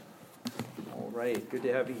Right, good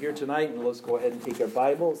to have you here tonight, and let's go ahead and take our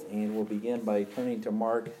Bibles, and we'll begin by turning to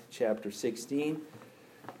Mark chapter 16.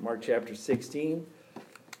 Mark chapter 16.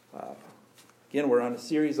 Again, we're on a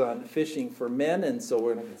series on fishing for men, and so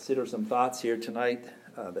we're going to consider some thoughts here tonight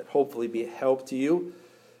that hopefully be a help to you.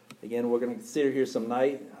 Again, we're going to consider here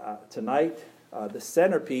tonight the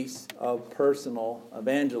centerpiece of personal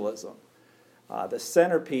evangelism. The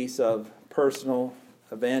centerpiece of personal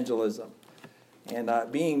evangelism. And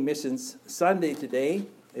being Missions Sunday today,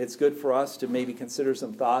 it's good for us to maybe consider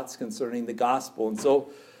some thoughts concerning the gospel. And so,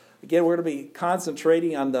 again, we're going to be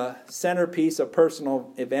concentrating on the centerpiece of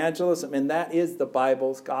personal evangelism, and that is the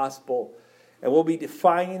Bible's gospel. And we'll be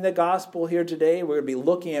defining the gospel here today. We're going to be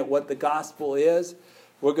looking at what the gospel is.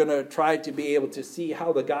 We're going to try to be able to see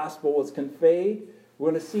how the gospel was conveyed. We're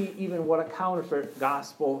going to see even what a counterfeit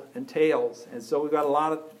gospel entails. And so we've got a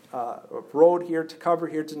lot of road here to cover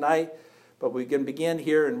here tonight. But we can begin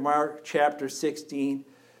here in Mark chapter 16,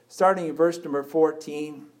 starting in verse number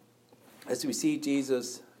 14, as we see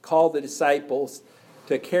Jesus call the disciples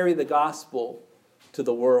to carry the gospel to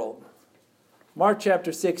the world. Mark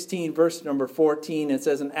chapter 16, verse number 14, it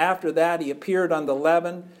says, "And after that he appeared unto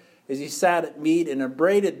 11, as he sat at meat, and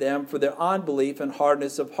upbraided them for their unbelief and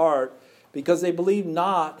hardness of heart, because they believed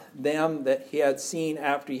not them that he had seen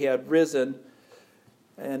after he had risen.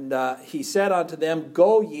 And he said unto them,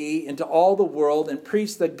 Go ye into all the world, and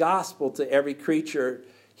preach the gospel to every creature.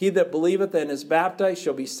 He that believeth and is baptized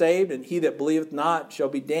shall be saved, and he that believeth not shall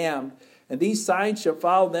be damned. And these signs shall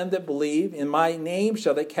follow them that believe. In my name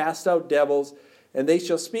shall they cast out devils, and they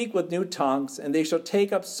shall speak with new tongues, and they shall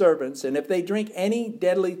take up serpents. And if they drink any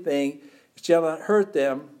deadly thing, it shall not hurt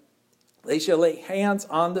them. They shall lay hands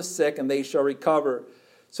on the sick, and they shall recover.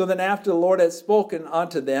 So then after the Lord had spoken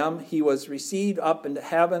unto them, he was received up into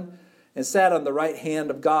heaven, and sat on the right hand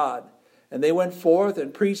of God. And they went forth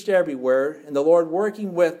and preached everywhere, and the Lord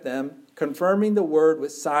working with them, confirming the word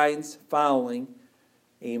with signs following.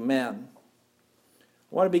 Amen."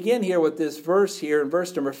 I want to begin here with this verse here in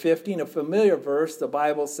verse number 15, a familiar verse. The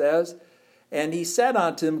Bible says, "And he said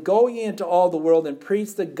unto them, Go ye into all the world, and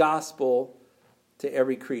preach the gospel to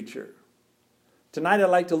every creature." Tonight I'd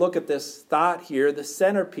like to look at this thought here, the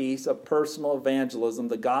centerpiece of personal evangelism,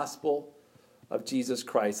 the gospel of Jesus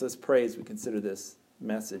Christ. Let's pray as we consider this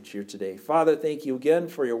message here today. Father, thank you again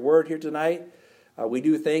for your word here tonight. We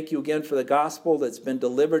do thank you again for the gospel that's been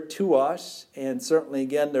delivered to us. And certainly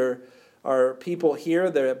again, there are people here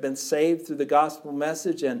that have been saved through the gospel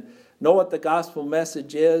message and know what the gospel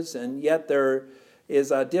message is. And yet there is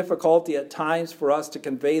a difficulty at times for us to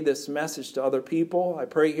convey this message to other people. I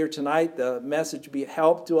pray here tonight the message be a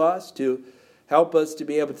help to us, to help us to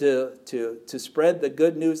be able to spread the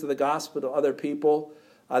good news of the gospel to other people,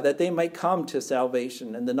 that they might come to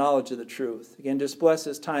salvation and the knowledge of the truth. Again, just bless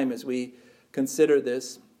this time as we consider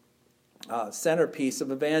this centerpiece of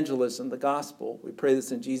evangelism, the gospel. We pray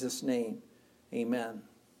this in Jesus' name. Amen.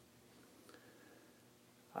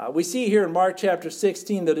 We see here in Mark chapter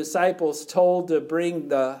 16, the disciples told to bring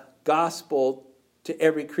the gospel to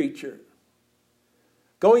every creature.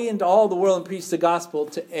 Go ye into all the world and preach the gospel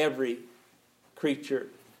to every creature.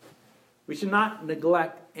 We should not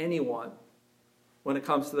neglect anyone when it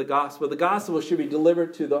comes to the gospel. The gospel should be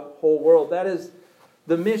delivered to the whole world. That is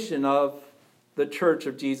the mission of the church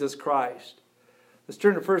of Jesus Christ. Let's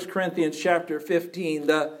turn to 1 Corinthians chapter 15.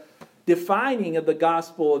 The defining of the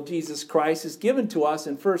gospel of Jesus Christ is given to us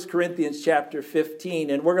in 1 Corinthians chapter 15.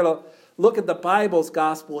 And we're going to look at the Bible's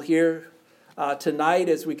gospel here tonight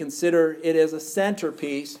as we consider it as a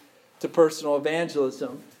centerpiece to personal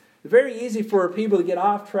evangelism. It's very easy for people to get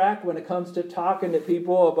off track when it comes to talking to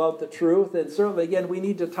people about the truth. And certainly, again, we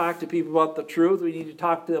need to talk to people about the truth. We need to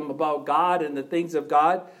talk to them about God and the things of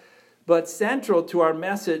God. But central to our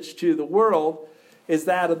message to the world is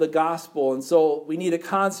that of the gospel. And so we need to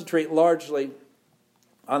concentrate largely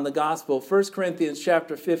on the gospel. 1 Corinthians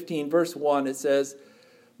chapter 15, verse 1, it says,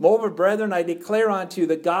 "Moreover, brethren, I declare unto you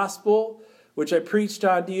the gospel which I preached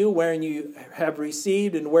unto you, wherein you have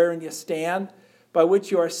received and wherein you stand, by which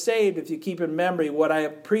you are saved, if you keep in memory what I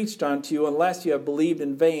have preached unto you, unless you have believed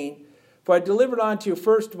in vain. For I delivered unto you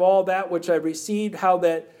first of all that which I received, how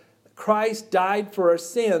that Christ died for our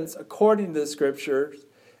sins according to the Scriptures,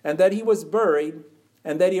 and that he was buried,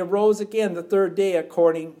 and that he arose again the third day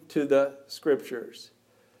according to the Scriptures."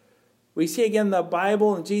 We see again the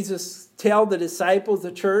Bible and Jesus tell the disciples,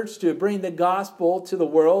 the church, to bring the gospel to the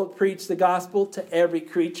world, preach the gospel to every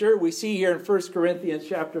creature. We see here in 1 Corinthians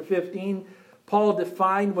chapter 15, Paul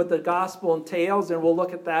defined what the gospel entails, and we'll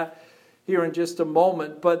look at that here in just a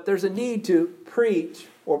moment. But there's a need to preach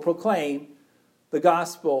or proclaim the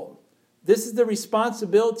gospel. This is the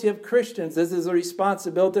responsibility of Christians. This is the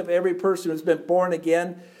responsibility of every person who's been born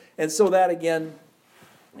again. And so that, again,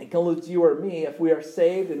 includes you or me. If we are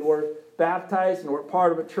saved and we're baptized and we're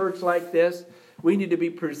part of a church like this, we need to be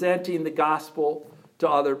presenting the gospel to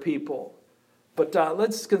other people. But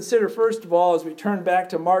let's consider, first of all, as we turn back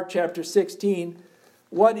to Mark chapter 16,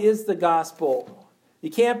 what is the gospel? You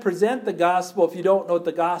can't present the gospel if you don't know what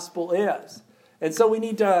the gospel is. And so we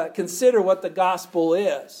need to consider what the gospel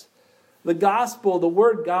is. The gospel, the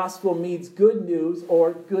word gospel, means good news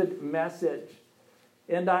or good message.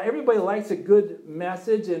 And everybody likes a good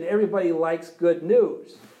message, and everybody likes good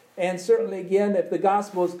news. And certainly, again, if the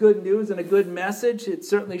gospel is good news and a good message, it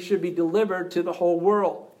certainly should be delivered to the whole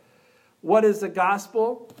world. What is the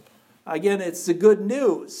gospel? Again, it's the good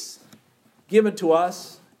news given to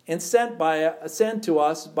us and sent to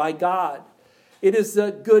us by God. It is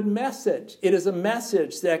a good message. It is a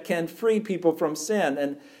message that can free people from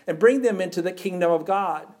sin and bring them into the kingdom of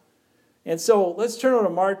God. And so let's turn over to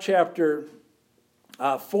Mark chapter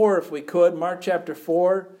 4, if we could. Mark chapter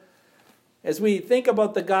 4. As we think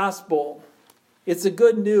about the gospel, it's the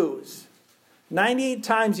good news. 98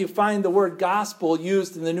 times you find the word gospel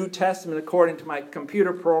used in the New Testament according to my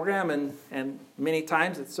computer program, and many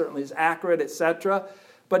times it certainly is accurate, etc.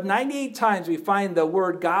 But 98 times we find the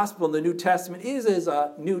word gospel in the New Testament is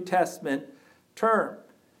a New Testament term.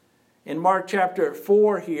 In Mark chapter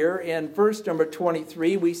 4 here, in verse number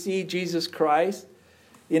 23, we see Jesus Christ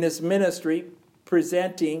in his ministry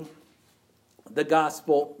presenting the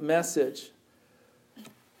gospel message.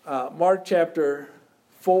 Mark chapter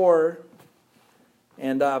 4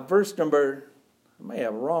 and verse number, I may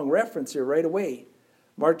have a wrong reference here right away.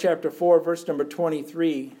 Mark chapter 4, verse number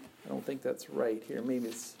 23. I don't think that's right here. Maybe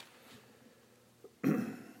it's...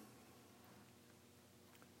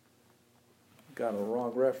 got a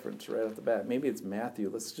wrong reference right off the bat. Maybe it's Matthew.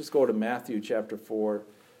 Let's just go to Matthew chapter 4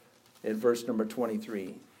 and verse number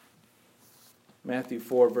 23. Matthew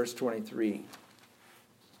 4, verse 23.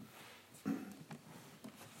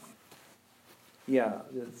 Yeah,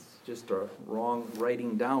 it's just a wrong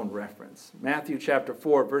writing down reference. Matthew chapter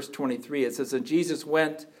 4, verse 23. It says, "And Jesus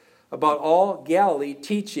went about all Galilee,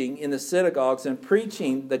 teaching in the synagogues and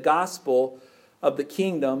preaching the gospel of the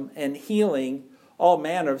kingdom and healing all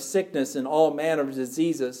manner of sickness and all manner of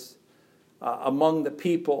diseases among the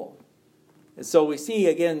people." And so we see,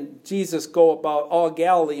 again, Jesus go about all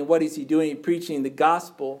Galilee, and what is he doing? Preaching the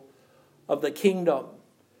gospel of the kingdom.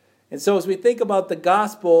 And so as we think about the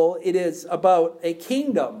gospel, it is about a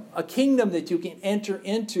kingdom that you can enter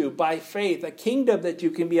into by faith, a kingdom that you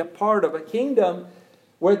can be a part of, a kingdom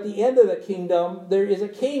where at the end of the kingdom there is a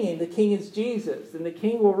king, and the king is Jesus, and the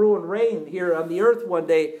king will rule and reign here on the earth one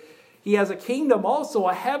day. He has a kingdom also,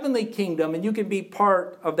 a heavenly kingdom, and you can be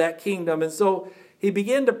part of that kingdom. And so he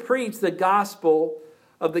began to preach the gospel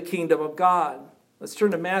of the kingdom of God. Let's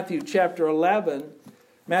turn to Matthew chapter 11.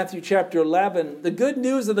 Matthew chapter 11. The good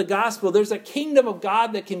news of the gospel, there's a kingdom of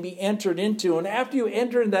God that can be entered into. And after you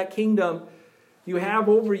enter in that kingdom, you have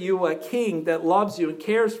over you a king that loves you and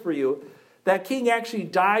cares for you. That king actually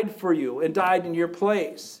died for you and died in your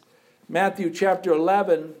place. Matthew chapter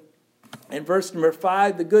 11 and verse number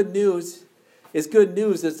 5, the good news is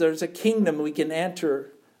there's a kingdom we can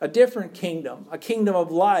enter, a different kingdom, a kingdom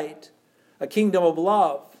of light, a kingdom of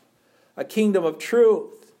love, a kingdom of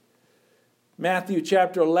truth. Matthew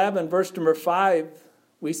chapter 11, verse number 5,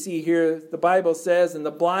 we see here, the Bible says, "And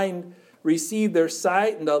the blind receive their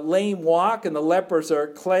sight, and the lame walk, and the lepers are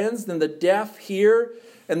cleansed, and the deaf hear,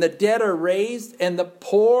 and the dead are raised, and the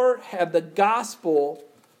poor have the gospel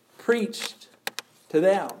preached to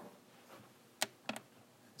them."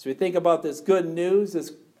 So we think about this good news,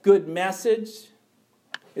 this good message.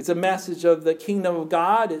 It's a message of the kingdom of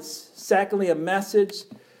God. It's secondly a message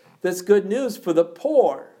that's good news for the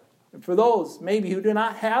poor and for those maybe who do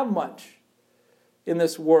not have much in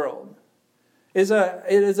this world. It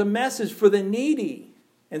is a message for the needy.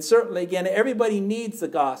 And certainly, again, everybody needs the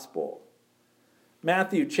gospel.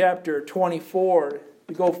 Matthew chapter 24,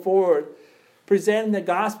 we go forward. Presenting the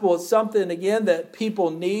gospel is something, again, that people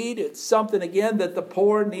need. It's something, again, that the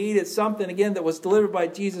poor need. It's something, again, that was delivered by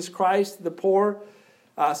Jesus Christ to the poor.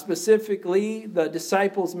 Specifically, the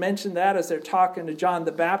disciples mention that as they're talking to John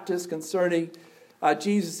the Baptist concerning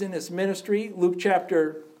Jesus in his ministry. Luke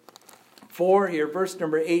chapter 4 here, verse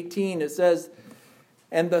number 18, it says,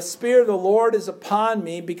 "And the Spirit of the Lord is upon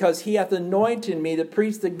me, because he hath anointed me to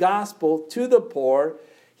preach the gospel to the poor.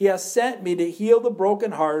 He has sent me to heal the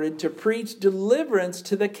brokenhearted, to preach deliverance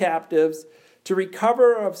to the captives, to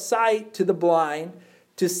recover of sight to the blind,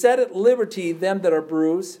 to set at liberty them that are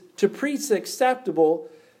bruised, to preach the acceptable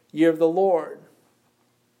year of the Lord."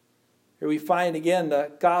 Here we find again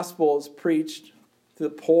the gospel is preached to the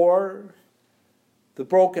poor, the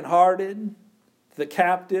brokenhearted, to the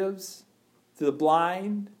captives, to the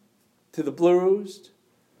blind, to the bruised.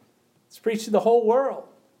 It's preached to the whole world.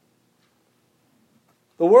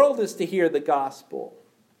 The world is to hear the gospel.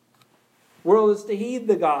 The world is to heed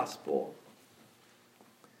the gospel.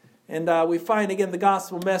 And we find again the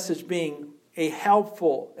gospel message being a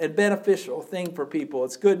helpful and beneficial thing for people.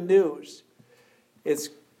 It's good news. It's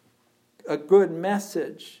a good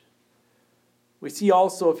message. We see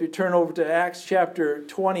also, if you turn over to Acts chapter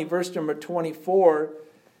 20, verse number 24,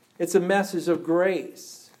 it's a message of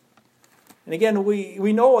grace. And again,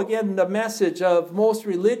 we know again the message of most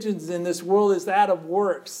religions in this world is that of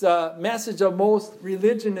works. The message of most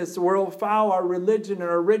religion in this world, follow our religion and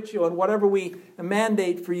our ritual and whatever we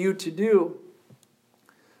mandate for you to do.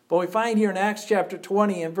 But we find here in Acts chapter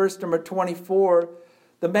 20 and verse number 24,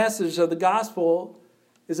 the message of the gospel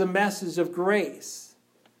is a message of grace.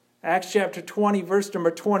 Acts chapter 20, verse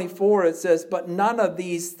number 24, it says, "But none of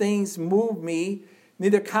these things move me,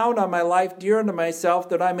 neither count on my life dear unto myself,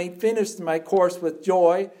 that I may finish my course with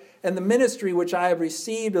joy, and the ministry which I have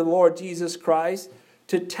received of the Lord Jesus Christ,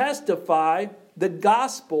 to testify the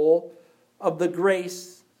gospel of the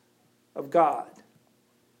grace of God."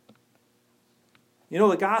 You know,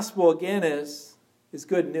 the gospel again is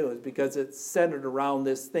good news because it's centered around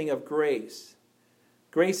this thing of grace.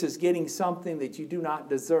 Grace is getting something that you do not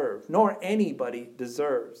deserve, nor anybody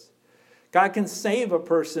deserves. God can save a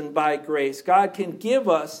person by grace. God can give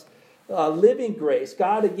us living grace.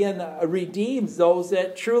 God, again, redeems those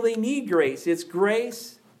that truly need grace. It's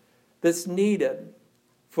grace that's needed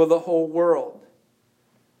for the whole world.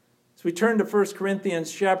 So we turn to 1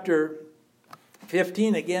 Corinthians chapter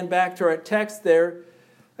 15, again, back to our text there.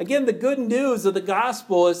 Again, the good news of the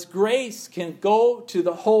gospel is grace can go to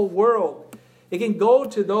the whole world. It can go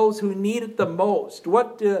to those who need it the most.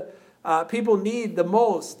 What do people need the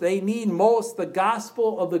most? They need most the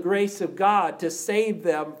gospel of the grace of God to save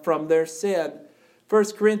them from their sin.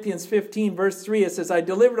 1 Corinthians 15, verse 3, it says, "I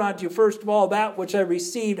delivered unto you first of all that which I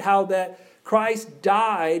received, how that Christ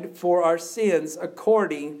died for our sins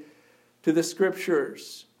according to the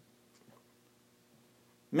Scriptures."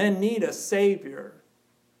 Men need a Savior,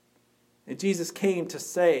 and Jesus came to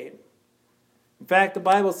save. In fact, the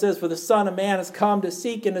Bible says, "For the Son of Man has come to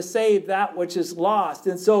seek and to save that which is lost."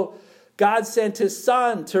 And so God sent His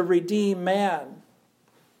Son to redeem man.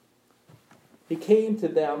 He came to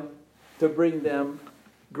them to bring them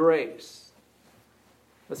grace.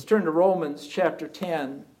 Let's turn to Romans chapter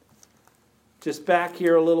 10. Just back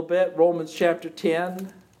here a little bit. Romans chapter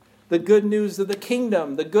 10. The good news of the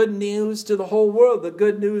kingdom. The good news to the whole world. The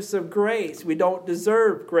good news of grace. We don't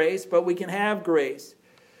deserve grace, but we can have grace.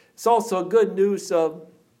 It's also good news of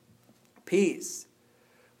peace.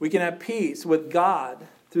 We can have peace with God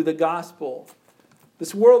through the gospel.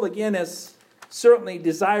 This world, again, certainly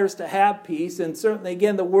desires to have peace, and certainly,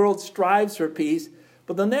 again, the world strives for peace,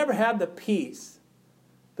 but they'll never have the peace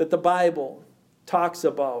that the Bible talks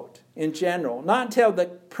about in general. Not until the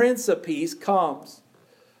Prince of Peace comes.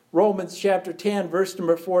 Romans chapter 10, verse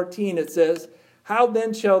number 14, it says, "How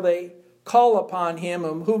then shall they call upon him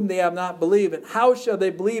of whom they have not believed? And how shall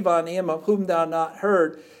they believe on him of whom they have not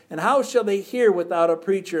heard? And how shall they hear without a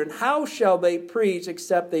preacher? And how shall they preach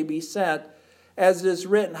except they be sent? As it is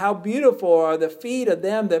written, how beautiful are the feet of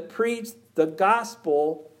them that preach the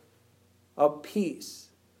gospel of peace,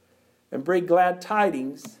 and bring glad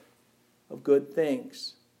tidings of good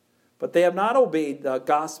things. But they have not obeyed the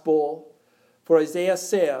gospel. For Isaiah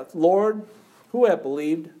saith, Lord, who hath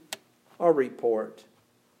believed our report?"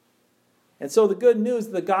 And so the good news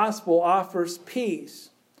of the gospel offers peace.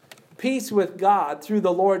 Peace with God through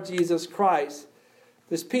the Lord Jesus Christ.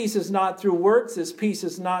 This peace is not through works. This peace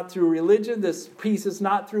is not through religion. This peace is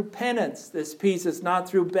not through penance. This peace is not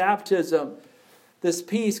through baptism. This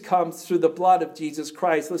peace comes through the blood of Jesus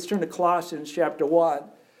Christ. Let's turn to Colossians chapter 1.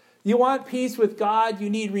 You want peace with God? You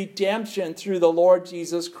need redemption through the Lord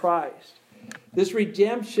Jesus Christ. This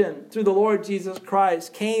redemption through the Lord Jesus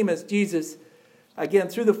Christ came as Jesus, again,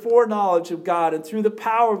 through the foreknowledge of God and through the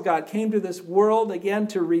power of God, came to this world, again,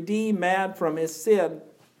 to redeem man from his sin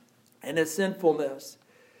and his sinfulness.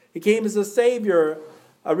 He came as a Savior,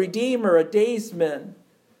 a Redeemer, a daysman.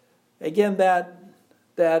 Again, that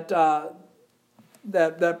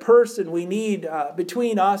person we need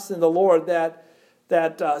between us and the Lord,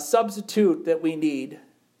 that substitute that we need.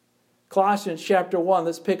 Colossians chapter 1,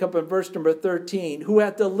 let's pick up in verse number 13. Who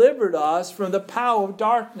hath delivered us from the power of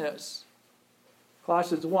darkness.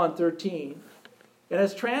 Colossians 1:13. And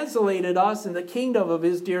has translated us in the kingdom of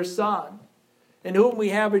his dear Son, in whom we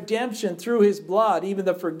have redemption through his blood, even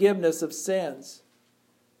the forgiveness of sins,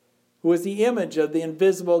 who is the image of the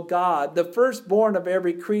invisible God, the firstborn of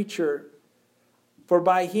every creature. For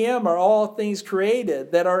by him are all things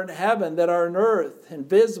created, that are in heaven, that are on earth,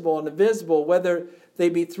 invisible and invisible, whether they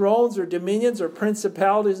be thrones or dominions or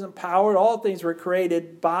principalities and power. All things were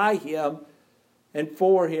created by him and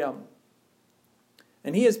for him.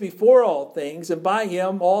 And he is before all things, and by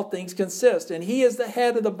him all things consist. And he is the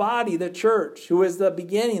head of the body, the church, who is the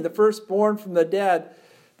beginning, the firstborn from the dead,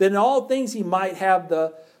 that in all things he might have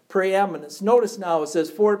the preeminence. Notice now it says,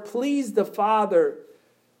 for it pleased the Father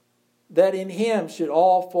that in him should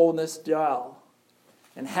all fullness dwell.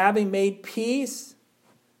 And having made peace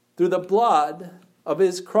through the blood of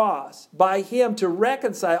his cross, by him to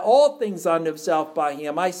reconcile all things unto himself by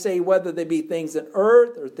him. I say, whether they be things in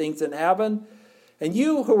earth or things in heaven. And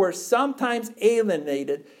you who were sometimes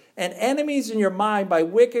alienated and enemies in your mind by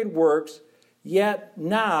wicked works, yet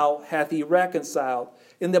now hath he reconciled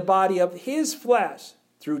in the body of his flesh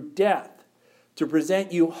through death, to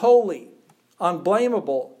present you holy,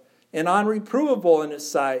 unblameable, and unreprovable in his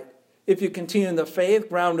sight, if you continue in the faith,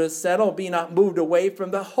 grounded and settled, be not moved away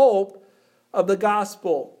from the hope of the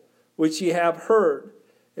gospel, which ye have heard,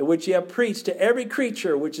 and which ye have preached to every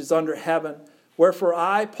creature which is under heaven. Wherefore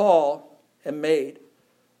I, Paul, am made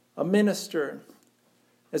a minister.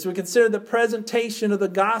 As we consider the presentation of the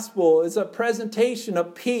gospel, is a presentation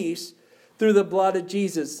of peace through the blood of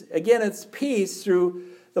Jesus. Again, it's peace through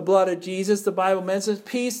the blood of Jesus. The Bible mentions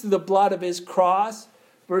peace through the blood of his cross.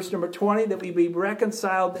 Verse number 20, that we be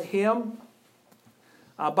reconciled to him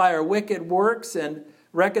by our wicked works and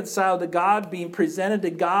reconciled to God, being presented to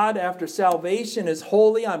God after salvation is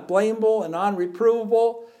holy, unblameable, and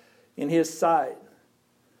unreprovable in his sight.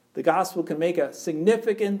 The gospel can make a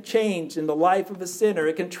significant change in the life of a sinner.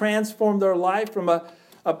 It can transform their life from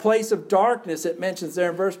a place of darkness, it mentions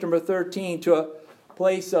there in verse number 13, to a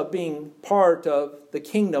place of being part of the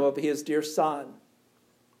kingdom of his dear Son.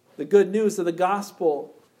 The good news of the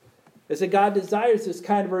gospel is that God desires this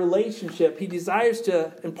kind of a relationship. He desires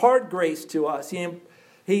to impart grace to us.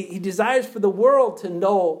 He desires for the world to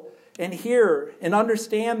know and hear and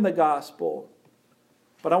understand the gospel.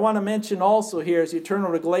 But I want to mention also here, as you turn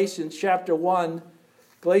over to Galatians chapter 1,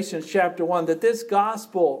 that this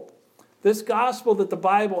gospel that the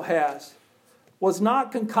Bible has was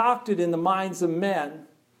not concocted in the minds of men,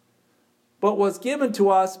 but was given to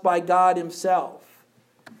us by God himself.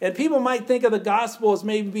 And people might think of the gospel as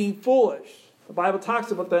maybe being foolish. The Bible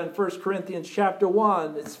talks about that in 1 Corinthians chapter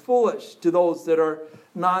 1. It's foolish to those that are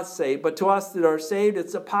not saved. But to us that are saved,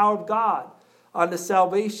 it's the power of God unto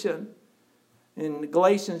salvation. In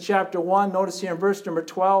Galatians chapter 1, notice here in verse number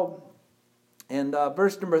 12 and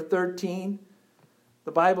verse number 13,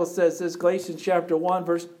 the Bible says this, Galatians chapter 1,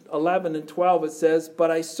 verse 11 and 12, it says, but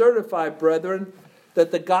I certify, brethren, that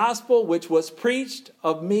the gospel which was preached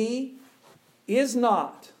of me is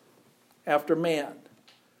not after man.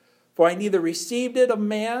 For I neither received it of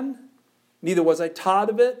man, neither was I taught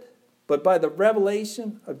of it, but by the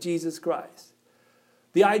revelation of Jesus Christ.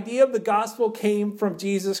 The idea of the gospel came from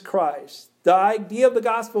Jesus Christ. The idea of the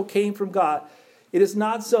gospel came from God. It is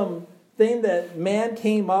not some thing that man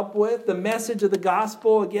came up with. The message of the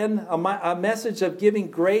gospel, again, a message of giving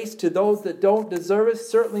grace to those that don't deserve it,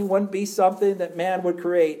 certainly wouldn't be something that man would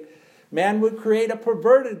create. Man would create a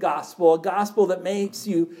perverted gospel, a gospel that makes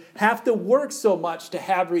you have to work so much to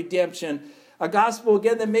have redemption. A gospel,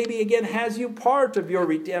 again, that maybe, again, has you part of your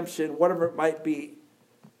redemption, whatever it might be.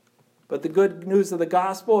 But the good news of the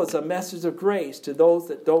gospel is a message of grace to those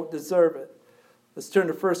that don't deserve it. Let's turn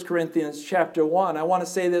to 1 Corinthians chapter 1. I want to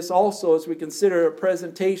say this also as we consider a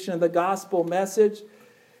presentation of the gospel message.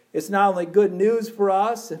 It's not only good news for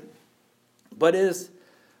us, but it is,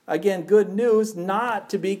 again, good news not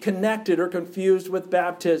to be connected or confused with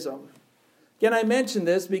baptism. Again, I mention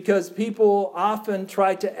this because people often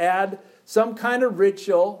try to add some kind of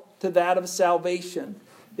ritual to that of salvation.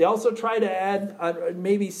 They also try to add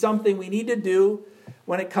maybe something we need to do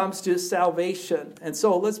when it comes to salvation. And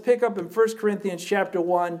so let's pick up in 1 Corinthians chapter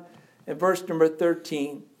 1 and verse number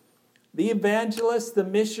 13. The evangelist, the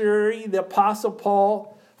missionary, the apostle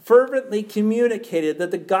Paul fervently communicated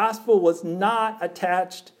that the gospel was not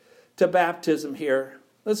attached to baptism here.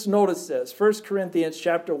 Let's notice this. 1 Corinthians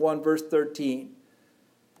chapter 1 verse 13.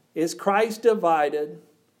 Is Christ divided?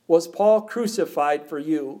 Was Paul crucified for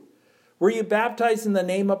you? Were you baptized in the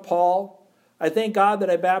name of Paul? I thank God that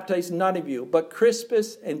I baptized none of you, but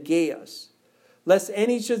Crispus and Gaius, lest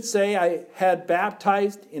any should say I had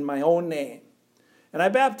baptized in my own name. And I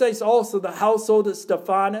baptized also the household of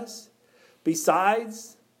Stephanas.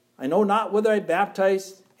 Besides, I know not whether I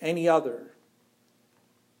baptized any other.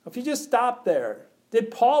 If you just stop there,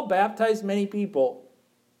 did Paul baptize many people?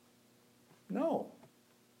 No.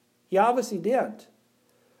 He obviously didn't.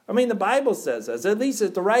 I mean, the Bible says this. At least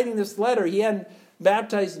at the writing of this letter, he hadn't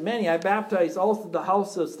baptized many. I baptized also the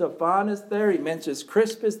house of Stephanus there. He mentions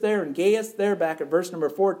Crispus there and Gaius there back at verse number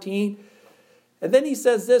 14. And then he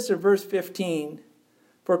says this in verse 15.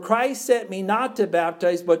 For Christ sent me not to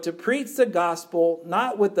baptize, but to preach the gospel,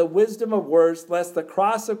 not with the wisdom of words, lest the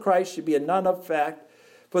cross of Christ should be of none effect.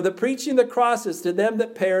 For the preaching of the cross is to them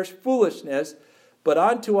that perish foolishness, but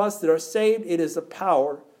unto us that are saved it is the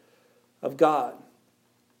power of God.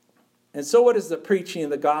 And so what is the preaching of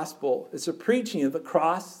the gospel? It's the preaching of the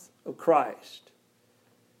cross of Christ.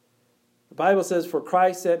 The Bible says, for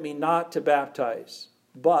Christ sent me not to baptize,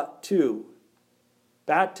 but to.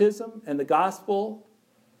 Baptism and the gospel,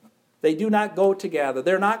 they do not go together.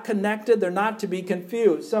 They're not connected. They're not to be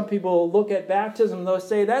confused. Some people look at baptism and they'll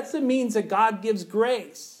say, that's the means that God gives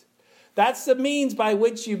grace. That's the means by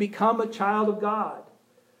which you become a child of God.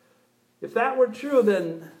 If that were true,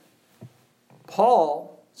 then Paul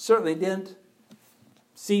certainly didn't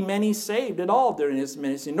see many saved at all during his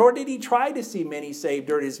ministry, nor did he try to see many saved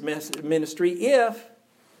during his ministry if,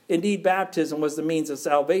 indeed, baptism was the means of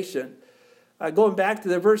salvation. Going back to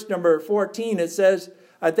the verse number 14, it says,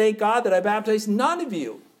 I thank God that I baptized none of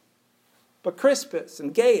you, but Crispus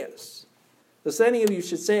and Gaius. Thus any of you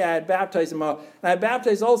should say I had baptized them all. And I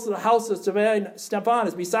baptized also the house of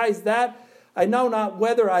Stephanus. Besides that, I know not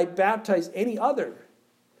whether I baptized any other.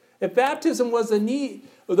 If baptism was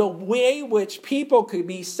the way which people could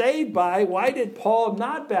be saved by, why did Paul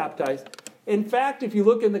not baptize? In fact, if you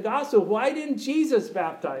look in the gospel, why didn't Jesus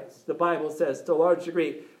baptize? The Bible says to a large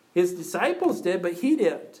degree. His disciples did, but he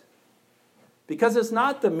didn't. Because it's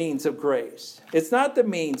not the means of grace. It's not the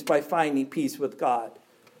means by finding peace with God.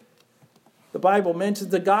 The Bible mentions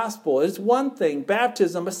the gospel. It's one thing.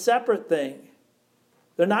 Baptism, a separate thing.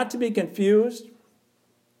 They're not to be confused.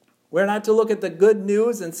 We're not to look at the good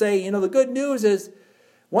news and say, the good news is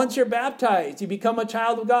once you're baptized, you become a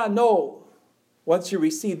child of God. No. Once you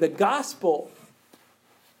receive the gospel,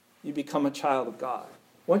 you become a child of God.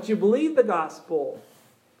 Once you believe the gospel,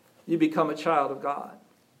 you become a child of God.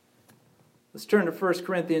 Let's turn to 1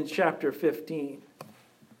 Corinthians chapter 15.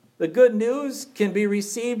 The good news can be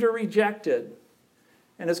received or rejected.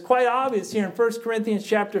 And it's quite obvious here in 1 Corinthians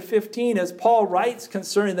chapter 15 as Paul writes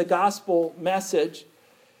concerning the gospel message.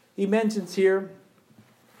 He mentions here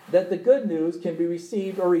that the good news can be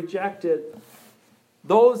received or rejected.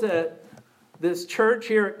 Those at this church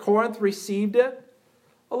here at Corinth received it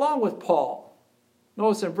along with Paul.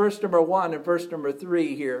 Notice in verse number 1 and verse number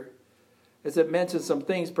 3 here, as it mentions some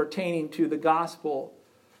things pertaining to the gospel.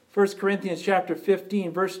 1 Corinthians chapter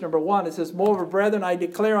 15, verse number 1, it says, Moreover, brethren, I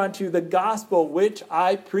declare unto you the gospel which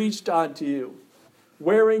I preached unto you,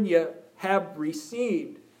 wherein you have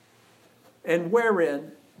received, and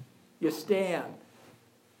wherein you stand.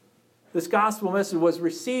 This gospel message was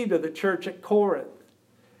received of the church at Corinth.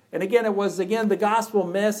 And again, it was, the gospel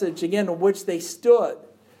message, in which they stood.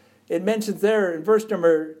 It mentions there in verse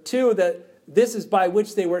number 2 that this is by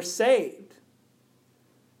which they were saved.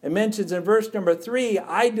 It mentions in verse number 3,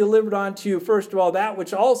 I delivered unto you, first of all, that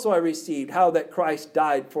which also I received, how that Christ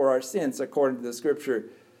died for our sins, according to the Scripture.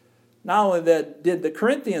 Not only that did the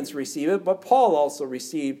Corinthians receive it, but Paul also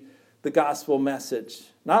received the gospel message.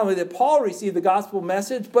 Not only did Paul receive the gospel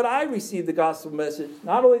message, but I received the gospel message.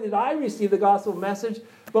 Not only did I receive the gospel message,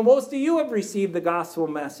 but most of you have received the gospel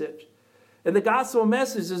message. And the gospel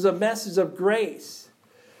message is a message of grace.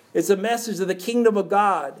 It's a message of the kingdom of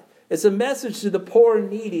God. It's a message to the poor and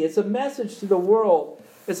needy. It's a message to the world.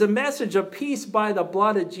 It's a message of peace by the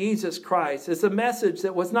blood of Jesus Christ. It's a message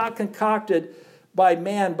that was not concocted by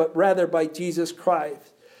man, but rather by Jesus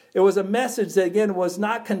Christ. It was a message that, again, was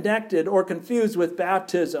not connected or confused with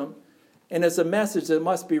baptism. And it's a message that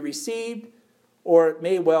must be received or it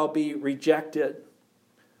may well be rejected.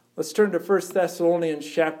 Let's turn to 1 Thessalonians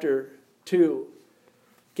chapter 2.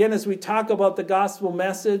 Again, as we talk about the gospel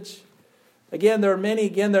message, again, there are many,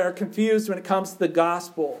 that are confused when it comes to the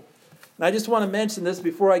gospel. And I just want to mention this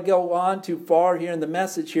before I go on too far here in the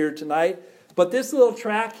message here tonight. But this little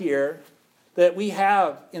track here that we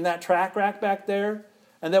have in that track rack back there,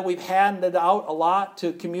 and that we've handed out a lot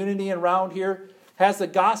to community around here, has the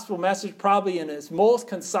gospel message probably in its most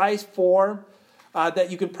concise form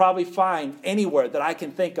that you can probably find anywhere that I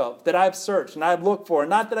can think of, that I've searched and I've looked for.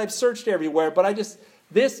 Not that I've searched everywhere, but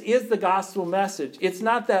this is the gospel message. It's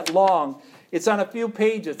not that long. It's on a few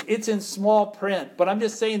pages. It's in small print. But I'm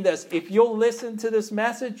just saying this. If you'll listen to this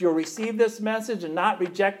message, you'll receive this message and not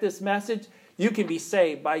reject this message, you can be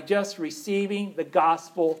saved by just receiving the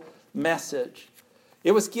gospel message.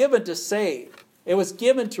 It was given to save. It was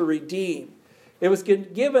given to redeem. It was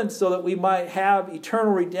given so that we might have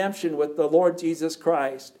eternal redemption with the Lord Jesus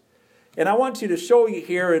Christ. And I want you to show you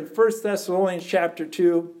here in 1 Thessalonians chapter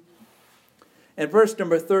 2 and verse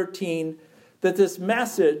number 13 that this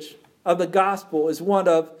message of the gospel is one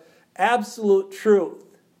of absolute truth.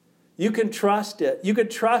 You can trust it. You can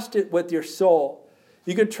trust it with your soul.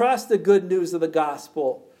 You can trust the good news of the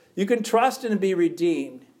gospel. You can trust it and be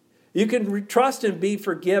redeemed. You can trust and be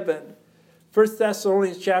forgiven. 1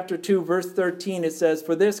 Thessalonians chapter 2, verse 13, it says,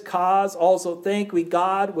 "For this cause also thank we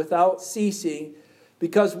God without ceasing,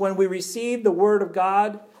 because when we received the word of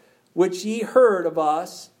God, which ye heard of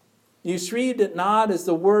us, ye received it not as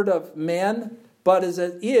the word of men, but as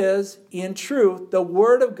it is in truth the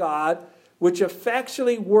word of God, which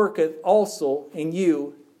effectually worketh also in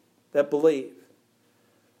you that believe."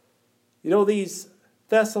 You know, these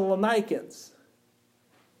Thessalonians,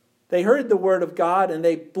 they heard the word of God and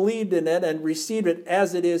they believed in it and received it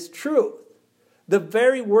as it is truth. The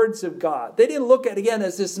very words of God. They didn't look at it again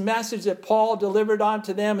as this message that Paul delivered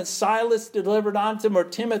onto them and Silas delivered onto them or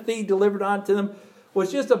Timothy delivered onto them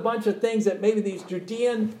was just a bunch of things that maybe these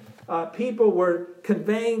Judean people were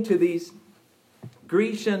conveying to these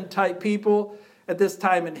Grecian type people at this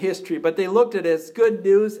time in history. But they looked at it as good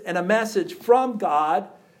news and a message from God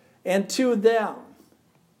and to them.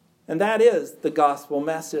 And that is the gospel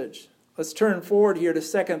message. Let's turn forward here to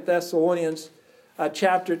 2 Thessalonians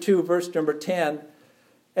chapter 2, verse number 10.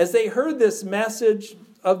 As they heard this message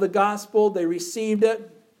of the gospel, they received it,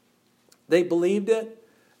 they believed it,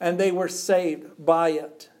 and they were saved by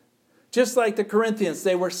it. Just like the Corinthians,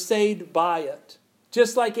 they were saved by it.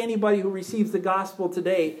 Just like anybody who receives the gospel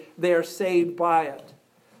today, they are saved by it.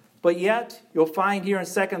 But yet, you'll find here in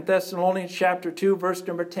 2 Thessalonians chapter 2, verse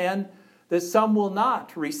number 10, that some will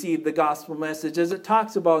not receive the gospel message, as it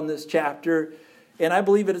talks about in this chapter. And I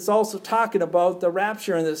believe it's also talking about the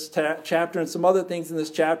rapture in this chapter and some other things in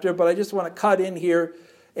this chapter. But I just want to cut in here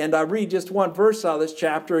and read just one verse out of this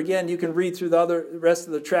chapter. Again, you can read through the rest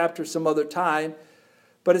of the chapter some other time.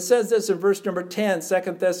 But it says this in verse number 10,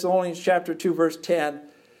 2 Thessalonians chapter 2, verse 10.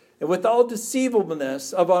 "And with all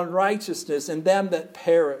deceivableness of unrighteousness in them that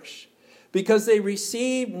perish, because they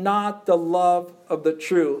receive not the love of the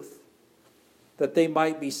truth, that they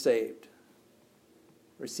might be saved."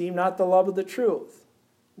 Receive not the love of the truth.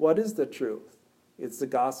 What is the truth? It's the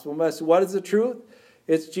gospel message. What is the truth?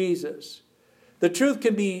 It's Jesus. The truth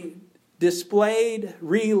can be displayed,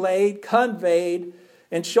 relayed, conveyed,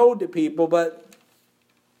 and showed to people, but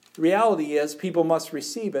the reality is people must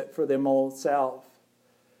receive it for their own self.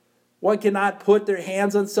 One cannot put their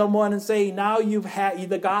hands on someone and say, now you've had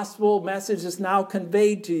the gospel message is now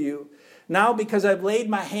conveyed to you. Now because I've laid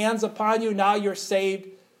my hands upon you, now you're saved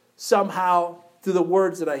somehow through the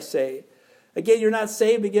words that I say. Again, you're not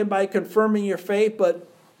saved again by confirming your faith, but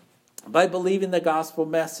by believing the gospel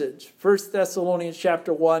message. 1 Thessalonians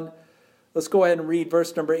chapter 1, let's go ahead and read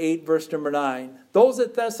verse number 8, verse number 9. Those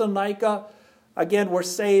at Thessalonica, again, were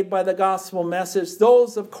saved by the gospel message.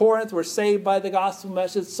 Those of Corinth were saved by the gospel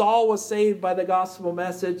message. Saul was saved by the gospel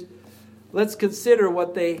message. Let's consider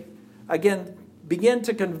what they, again, begin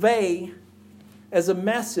to convey as a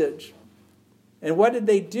message. And what did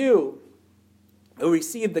they do who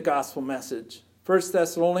received the gospel message? 1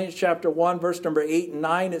 Thessalonians chapter 1, verse number 8 and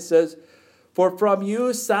 9, it says, "For from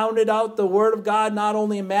you sounded out the word of God, not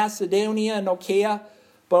only in Macedonia and Achaia,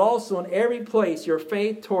 but also in every place your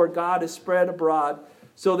faith toward God is spread abroad,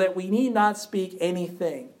 so that we need not speak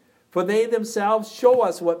anything. For they themselves show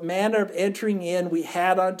us what manner of entering in we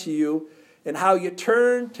had unto you, and how you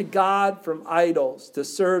turned to God from idols to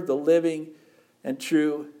serve the living and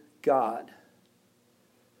true God."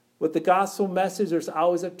 With the gospel message, there's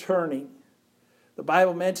always a turning. The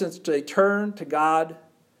Bible mentions they turn to God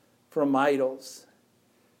from idols.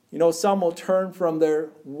 You know, some will turn from their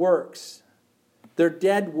works, their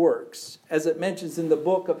dead works, as it mentions in the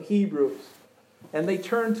book of Hebrews, and they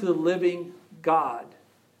turn to the living God.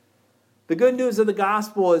 The good news of the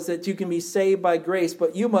gospel is that you can be saved by grace,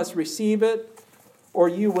 but you must receive it or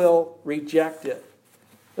you will reject it.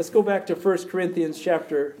 Let's go back to 1 Corinthians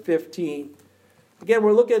chapter 15. Again,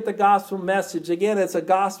 we're looking at the gospel message. Again, it's a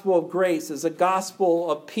gospel of grace. It's a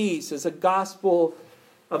gospel of peace. It's a gospel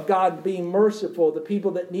of God being merciful to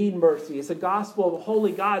people that need mercy. It's a gospel of a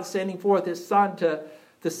holy God sending forth His Son to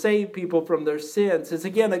save people from their sins. It's,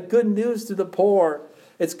 again, a good news to the poor.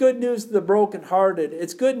 It's good news to the brokenhearted.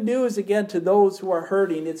 It's good news, again, to those who are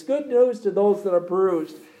hurting. It's good news to those that are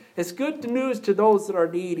bruised. It's good news to those that are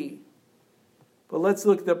needy. But let's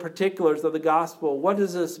look at the particulars of the gospel. What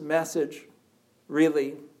is this message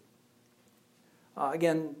really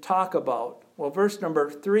talk about? Well, verse number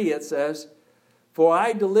 3, it says, "For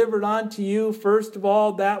I delivered unto you first of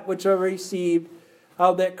all that which I received,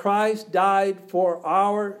 how that Christ died for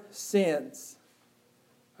our sins,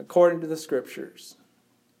 according to the Scriptures."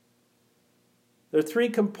 There are three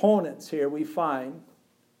components here we find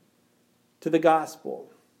to the gospel.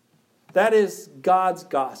 That is God's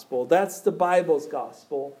gospel. That's the Bible's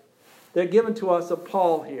gospel. They're given to us of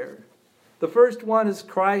Paul here. The first one is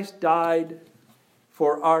Christ died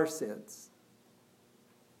for our sins.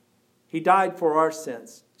 He died for our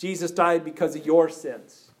sins. Jesus died because of your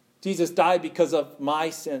sins. Jesus died because of my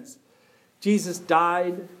sins. Jesus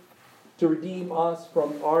died to redeem us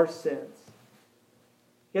from our sins.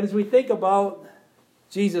 And as we think about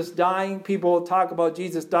Jesus dying, people talk about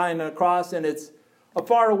Jesus dying on a cross, and it's a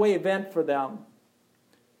faraway event for them.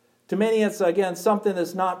 To many, it's, again, something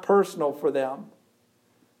that's not personal for them.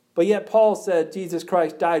 But yet Paul said Jesus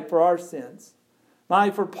Christ died for our sins. Not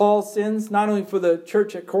only for Paul's sins, not only for the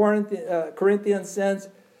church at Corinthians' sins,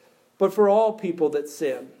 but for all people that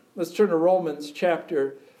sin. Let's turn to Romans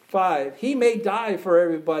chapter 5. He may die for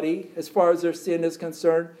everybody as far as their sin is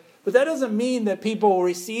concerned, but that doesn't mean that people will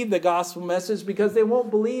receive the gospel message because they won't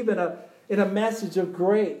believe in a message of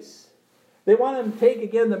grace. They want to take,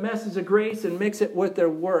 again, the message of grace and mix it with their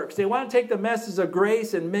works. They want to take the message of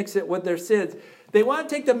grace and mix it with their sins. They want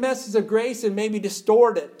to take the message of grace and maybe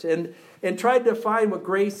distort it and try to define what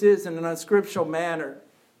grace is in an unscriptural manner.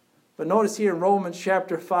 But notice here in Romans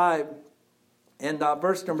chapter 5 and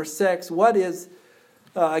verse number 6, what is,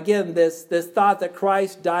 again, this thought that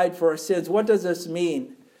Christ died for our sins? What does this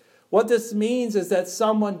mean? What this means is that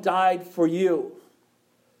someone died for you.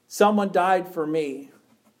 Someone died for me.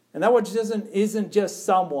 And that which isn't just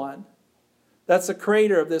someone. That's the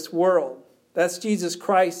creator of this world. That's Jesus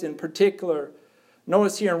Christ in particular.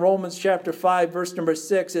 Notice here in Romans chapter 5, verse number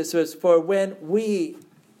 6, it says, "For when we,"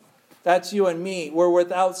 that's you and me, "were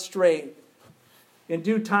without strength, in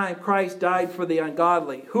due time Christ died for the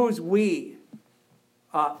ungodly." Who's we?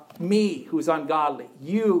 Me, who's ungodly.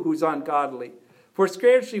 You, who's ungodly. "For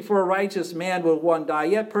scarcely for a righteous man will one die,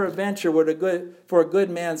 yet peradventure for a good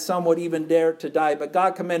man some would even dare to die. But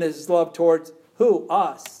God commended his love towards" who?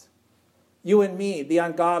 Us. You and me, the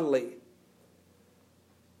ungodly.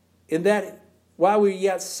 "In that while we were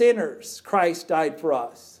yet sinners, Christ died for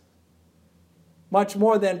us. Much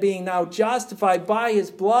more than being now justified by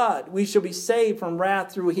his blood, we shall be saved from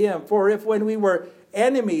wrath through him. For if when we were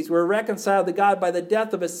enemies we were reconciled to God by the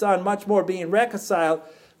death of his Son, much more being reconciled,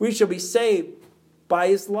 we shall be saved by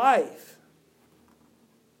his life."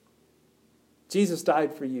 Jesus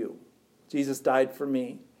died for you. Jesus died for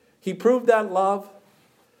me. He proved that love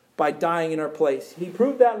by dying in our place. He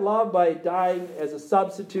proved that love by dying as a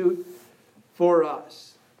substitute for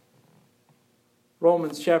us.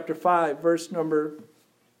 Romans chapter 5, verse number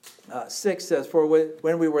 6 says, "For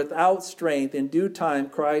when we were without strength, in due time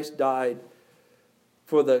Christ died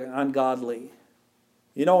for the ungodly."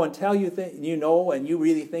 You know, until you know and you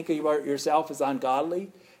really think about yourself as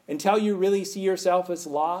ungodly, until you really see yourself as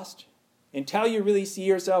lost, until you really see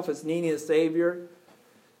yourself as needing a Savior,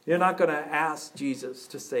 you're not going to ask Jesus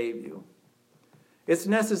to save you. It's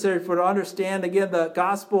necessary for to understand, again, the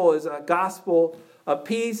gospel is a gospel of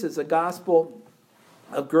peace, it's a gospel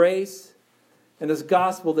of grace, and it's a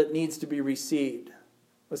gospel that needs to be received.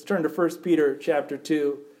 Let's turn to 1 Peter chapter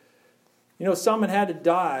 2. You know, someone had to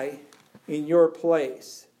die in your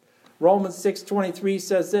place. Romans 6:23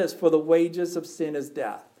 says this, "For the wages of sin is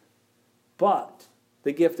death, but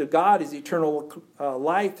the gift of God is eternal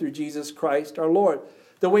life through Jesus Christ our Lord."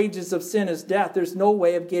 The wages of sin is death. There's no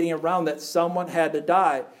way of getting around that. Someone had to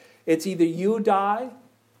die. It's either you die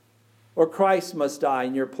or Christ must die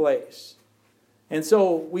in your place. And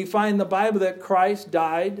so we find in the Bible that Christ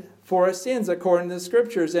died for our sins according to the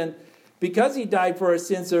Scriptures. And because he died for our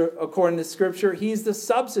sins according to Scripture, he's the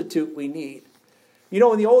substitute we need. You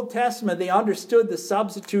know, in the Old Testament, they understood the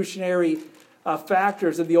substitutionary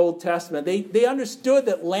factors of the Old Testament. They understood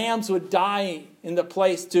that lambs would die in the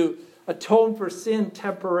place to atone for sin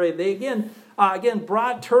temporarily. They again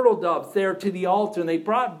brought turtle doves there to the altar, and they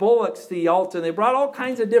brought bullocks to the altar, and they brought all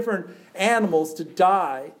kinds of different animals to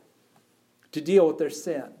die to deal with their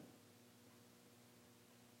sin.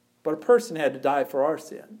 But a person had to die for our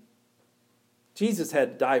sin. Jesus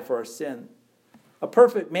had to die for our sin. A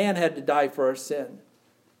perfect man had to die for our sin.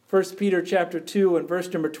 1 Peter chapter 2 and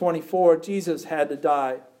verse number 24, Jesus had to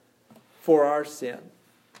die for our sin.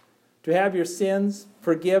 To have your sins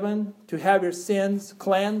forgiven, to have your sins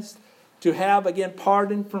cleansed, to have, again,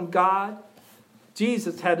 pardon from God,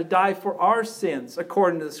 Jesus had to die for our sins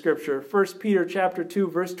according to the Scripture. 1 Peter chapter 2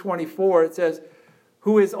 verse 24, it says,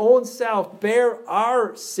 who his own self bare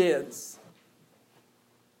our sins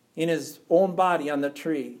in his own body on the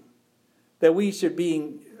tree, that we should,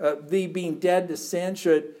 being dead to sin,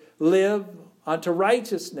 should live unto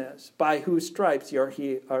righteousness, by whose stripes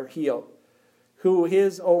you are healed, who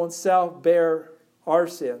his own self bare our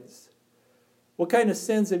sins. What kind of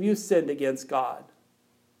sins have you sinned against God?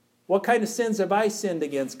 What kind of sins have I sinned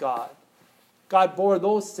against God? God bore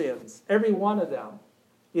those sins, every one of them,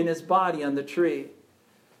 in his body on the tree,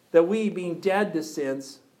 that we, being dead to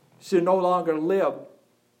sins, should no longer live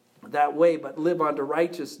that way, but live unto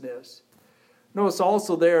righteousness. Notice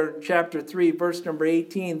also there in chapter 3, verse number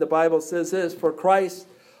 18, the Bible says this, for Christ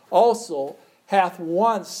also hath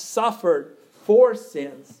once suffered for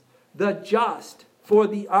sins, the just for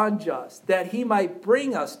the unjust, that he might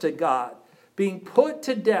bring us to God, being put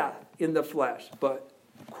to death in the flesh, but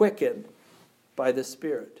quickened by the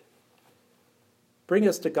Spirit. Bring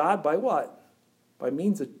us to God by what? By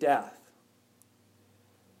means of death.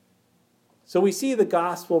 So we see the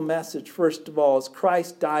gospel message, first of all, is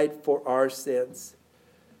Christ died for our sins.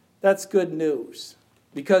 That's good news.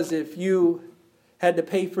 Because if you had to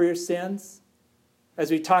pay for your sins,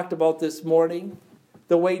 as we talked about this morning,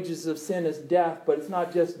 the wages of sin is death, but it's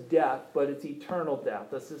not just death, but it's eternal death.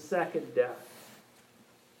 That's the second death.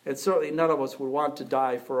 And certainly none of us would want to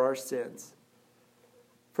die for our sins.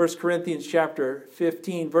 1 Corinthians chapter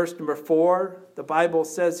 15, verse number 4, the Bible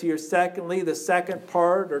says here, secondly, the second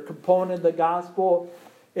part or component of the gospel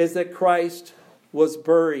is that Christ was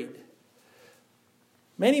buried.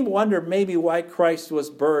 Many wonder maybe why Christ was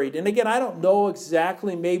buried. And again, I don't know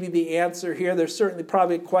exactly maybe the answer here. There's certainly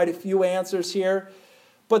probably quite a few answers here.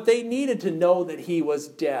 But they needed to know that he was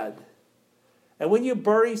dead. And when you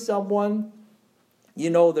bury someone, you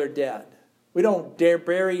know they're dead. We don't dare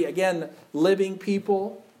bury, again, living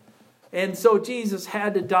people. And so Jesus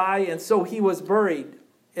had to die, and so he was buried.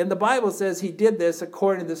 And the Bible says he did this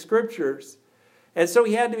according to the Scriptures. And so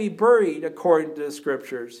he had to be buried according to the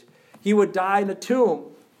Scriptures. He would die in a tomb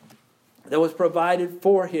that was provided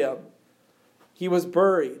for him. He was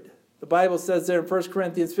buried. The Bible says there in 1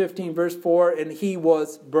 Corinthians 15, verse 4, and he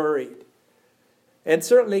was buried. And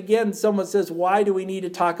certainly, again, someone says, why do we need to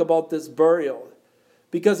talk about this burial?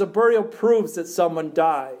 Because a burial proves that someone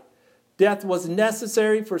died. Death was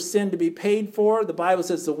necessary for sin to be paid for. The Bible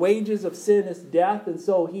says the wages of sin is death, and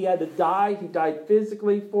so he had to die. He died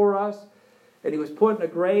physically for us, and he was put in a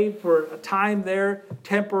grave for a time there,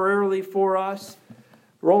 temporarily for us.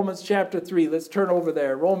 Romans chapter 3, let's turn over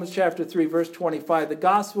there. Romans chapter 3, verse 25. The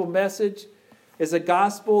gospel message is a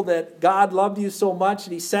gospel that God loved you so much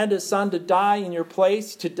that he sent his son to die in your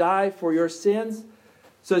place, to die for your sins,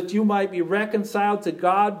 so that you might be reconciled to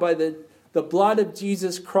God by the blood of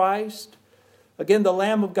Jesus Christ. Again, the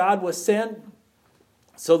Lamb of God was sent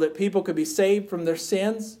so that people could be saved from their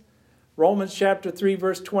sins. Romans chapter 3,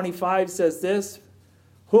 verse 25 says this,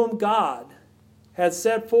 whom God had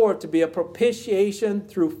set forth to be a propitiation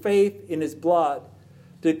through faith in his blood,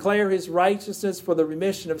 to declare his righteousness for the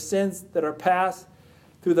remission of sins that are past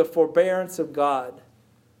through the forbearance of God.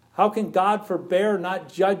 How can God forbear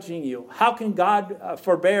not judging you? How can God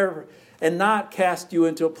forbear and not cast you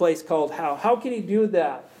into a place called hell? How can he do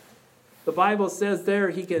that? The Bible says there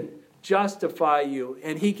he can justify you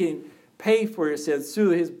and he can pay for your sins through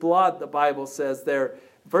his blood, the Bible says there.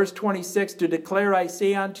 Verse 26, to declare I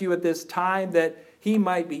say unto you at this time that he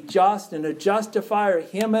might be just and a justifier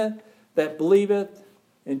him that believeth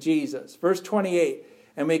in Jesus. Verse 28,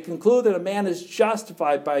 and we conclude that a man is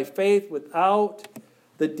justified by faith without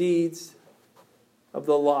the deeds of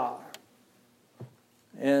the law.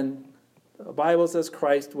 And the Bible says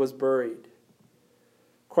Christ was buried.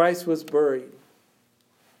 Christ was buried.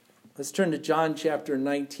 Let's turn to John chapter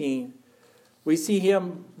 19. We see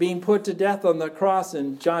him being put to death on the cross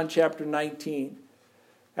in John chapter 19.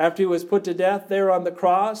 After he was put to death there on the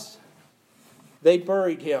cross, they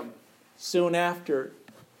buried him soon after.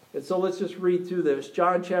 And so let's just read through this.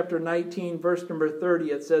 John chapter 19, verse number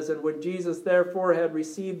 30, it says, and when Jesus therefore had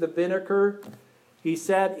received the vinegar, he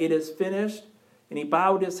said, it is finished. And he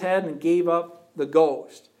bowed his head and gave up the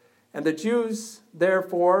ghost. And the Jews,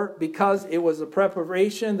 therefore, because it was a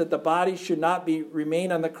preparation that the body should not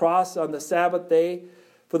remain on the cross on the Sabbath day,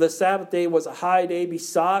 for the Sabbath day was a high day,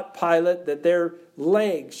 besought Pilate that their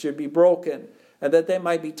legs should be broken, and that they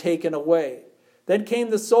might be taken away. Then came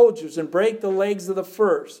the soldiers and brake the legs of the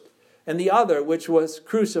first, and the other which was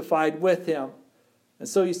crucified with him. And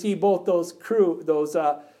so you see both those criminals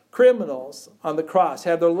on the cross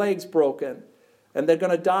had their legs broken. And they're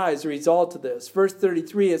going to die as a result of this. Verse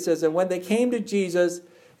 33, it says, and when they came to Jesus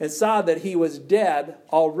and saw that he was dead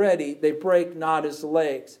already, they brake not his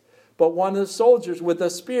legs. But one of the soldiers with a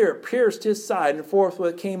spear pierced his side, and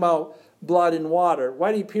forthwith came out blood and water.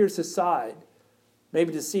 Why did he pierce his side?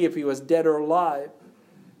 Maybe to see if he was dead or alive.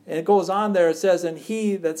 And it goes on there, it says, and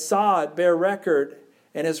he that saw it bare record,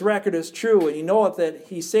 and his record is true, and he knoweth that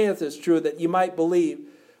he saith is true, that you might believe.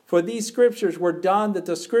 For these scriptures were done, that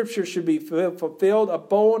the scriptures should be fulfilled. A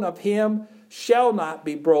bone of him shall not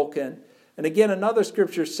be broken. And again, another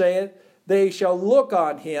scripture saith, they shall look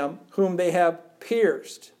on him whom they have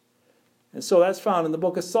pierced. And so that's found in the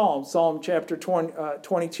book of Psalms, Psalm chapter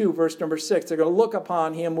 22, verse number 6. They're going to look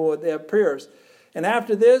upon him who they have pierced. And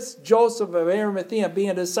after this, Joseph of Arimathea,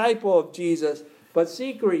 being a disciple of Jesus, but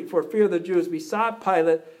secretly for fear of the Jews, besought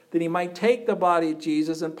Pilate that he might take the body of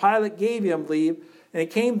Jesus. And Pilate gave him leave. And he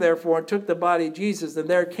came therefore and took the body of Jesus. And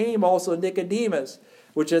there came also Nicodemus,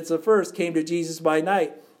 which at the first came to Jesus by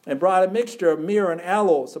night, and brought a mixture of myrrh and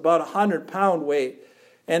aloes, about 100 pound weight.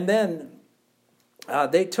 And then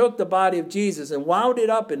they took the body of Jesus and wound it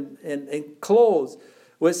up in clothes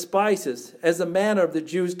with spices, as the manner of the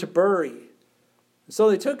Jews to bury. So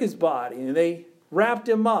they took his body and they wrapped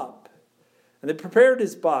him up. And they prepared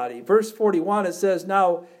his body. Verse 41, it says,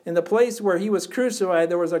 now in the place where he was crucified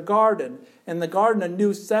there was a garden, and the garden a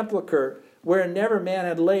new sepulchre, wherein never man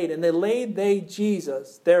had laid. And they laid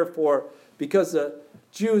Jesus, therefore, because the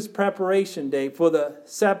Jews' preparation day for the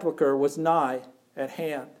sepulchre was nigh at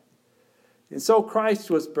hand. And so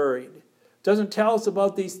Christ was buried. It doesn't tell us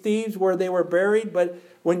about these thieves where they were buried, but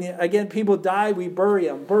when, again, people die, we bury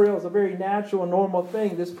them. Burial is a very natural and normal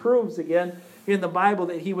thing. This proves, again, in the Bible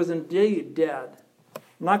that he was indeed dead.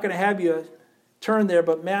 I'm not going to have you turn there,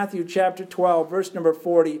 but Matthew chapter 12, verse number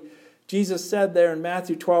 40, Jesus said there in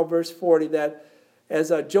Matthew 12, verse 40, that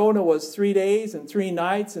as Jonah was 3 days and 3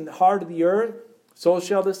 nights in the heart of the earth, so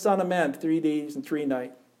shall the Son of Man 3 days and 3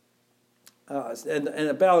 nights. And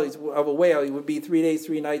the belly of a whale, it would be 3 days,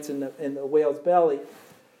 3 nights in the whale's belly.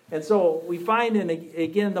 And so we find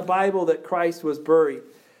in the Bible that Christ was buried.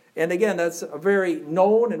 And again, that's a very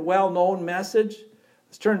known and well-known message.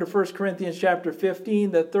 Let's turn to 1 Corinthians chapter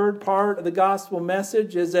 15. The third part of the gospel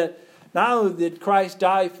message is that not only did Christ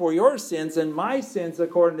die for your sins and my sins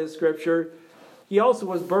according to Scripture, he also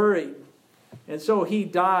was buried. And so he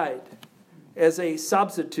died as a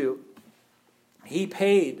substitute. He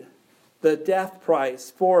paid the death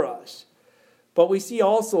price for us. But we see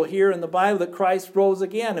also here in the Bible that Christ rose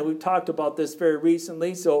again, and we've talked about this very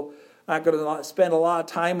recently, so I'm not going to spend a lot of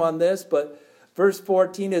time on this, but verse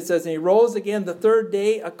 14 it says, and he rose again the third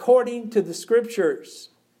day according to the Scriptures.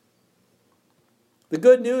 The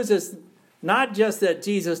good news is not just that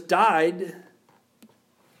Jesus died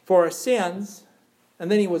for our sins,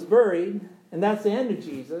 and then he was buried, and that's the end of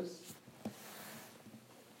Jesus.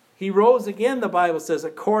 He rose again, the Bible says,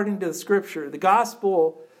 according to the Scripture. The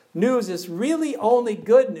gospel news is really only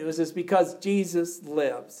good news is because Jesus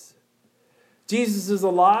lives. Jesus is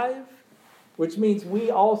alive, which means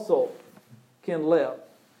we also can live.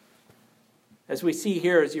 As we see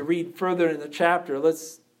here, as you read further in the chapter,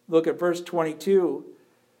 let's look at verse 22.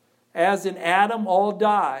 As in Adam all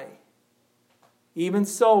die, even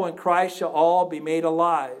so in Christ shall all be made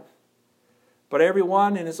alive. But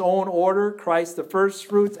everyone in his own order, Christ the first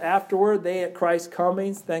fruits, afterward they at Christ's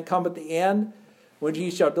comings, then come at the end, when he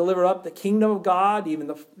shall deliver up the kingdom of God, even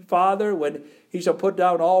the Father, when he shall put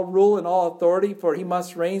down all rule and all authority, for he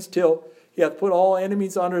must reign till he hath put all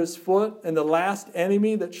enemies under his foot, and the last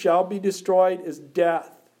enemy that shall be destroyed is death.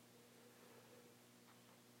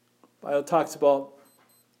 The Bible talks about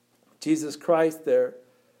Jesus Christ there.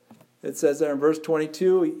 It says there in verse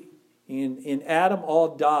 22, in Adam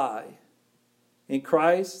all die. In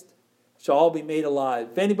Christ shall all be made alive.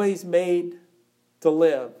 If anybody's made to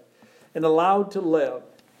live and allowed to live,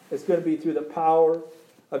 it's going to be through the power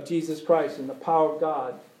of Jesus Christ and the power of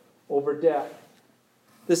God over death.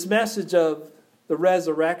 This message of the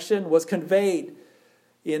resurrection was conveyed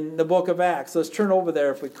in the book of Acts. Let's turn over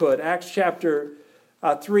there if we could. Acts chapter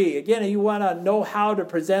 3. Again, if you want to know how to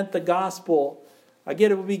present the gospel,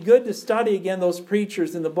 again, it would be good to study again those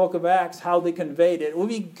preachers in the book of Acts, how they conveyed it. It would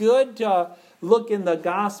be good to look in the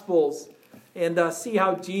Gospels and see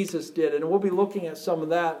how Jesus did it. And we'll be looking at some of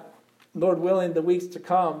that, Lord willing, the weeks to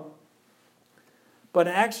come. But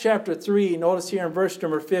in Acts chapter 3, notice here in verse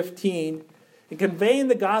number 15, in conveying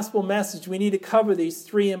the gospel message, we need to cover these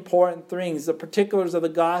three important things, the particulars of the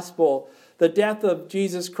gospel, the death of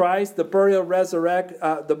Jesus Christ, the burial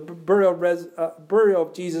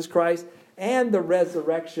of Jesus Christ, and the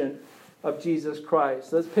resurrection of Jesus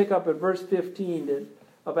Christ. Let's pick up at verse 15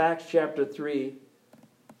 of Acts chapter 3.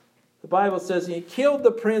 The Bible says, he killed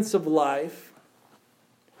the Prince of Life,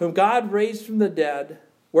 whom God raised from the dead,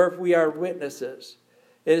 whereof we are witnesses.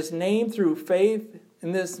 It is named through faith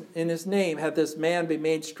in his name hath this man been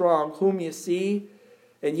made strong, whom ye see,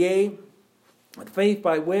 and yea, with faith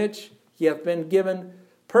by which ye have been given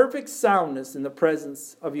perfect soundness in the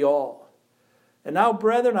presence of you all. And now,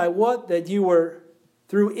 brethren, I wot that you were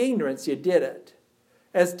through ignorance ye did it,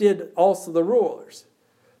 as did also the rulers.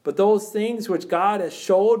 But those things which God has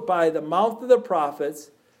showed by the mouth of the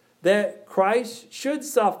prophets, that Christ should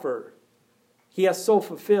suffer, he has so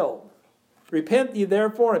fulfilled. Repent ye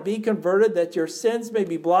therefore and be converted, that your sins may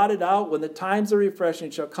be blotted out when the times of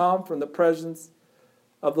refreshing shall come from the presence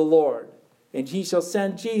of the Lord. And he shall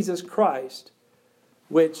send Jesus Christ,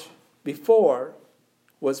 which before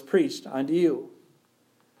was preached unto you.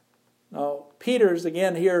 Now, Peter's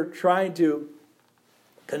again here trying to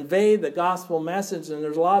convey the gospel message, and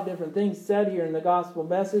there's a lot of different things said here in the gospel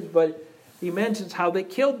message, but he mentions how they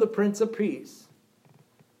killed the Prince of Peace.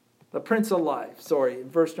 The Prince of Life, in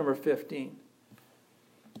verse number 15.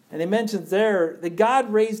 And he mentions there that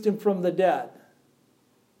God raised him from the dead.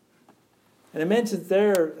 And it mentions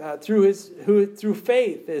there through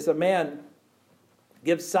faith as a man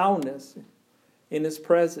gives soundness in his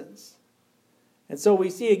presence. And so we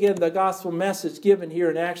see again the gospel message given here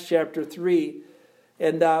in Acts chapter 3.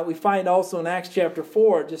 And we find also in Acts chapter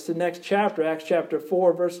 4, just the next chapter, Acts chapter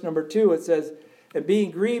 4, verse number 2, it says, and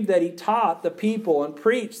being grieved that he taught the people and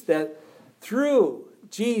preached that through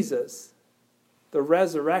Jesus, the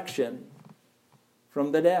resurrection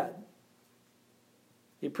from the dead.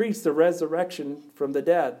 He preached the resurrection from the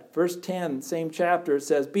dead. Verse 10, same chapter, it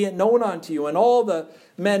says, be it known unto you and all the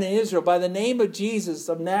men in Israel by the name of Jesus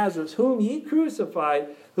of Nazareth, whom ye crucified,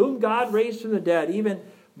 whom God raised from the dead, even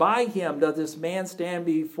by him doth this man stand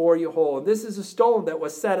before you whole. And this is a stone that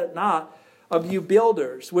was set at naught of you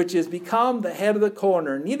builders, which is become the head of the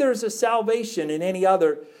corner. Neither is there salvation in any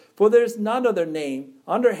other, for there is none other name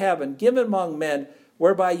under heaven given among men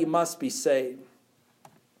whereby you must be saved.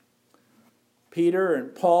 Peter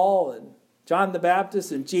and Paul and John the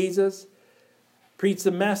Baptist and Jesus preached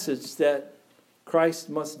the message that Christ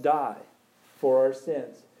must die for our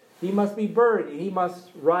sins. He must be buried and he must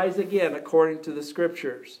rise again according to the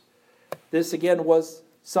Scriptures. This again was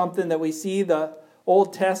something that we see the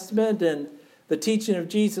Old Testament and the teaching of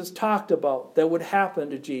Jesus talked about that would happen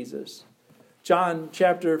to Jesus. John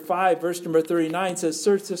chapter 5 verse number 39 says,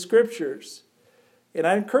 search the Scriptures. And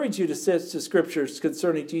I encourage you to search the Scriptures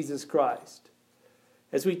concerning Jesus Christ.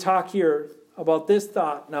 As we talk here about this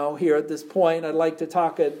thought now here at this point, I'd like to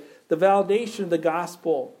talk at the validation of the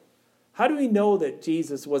gospel. How do we know that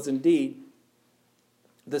Jesus was indeed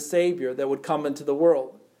the Savior that would come into the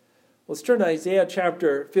world? Let's turn to Isaiah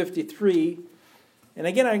chapter 53. And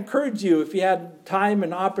again, I encourage you, if you had time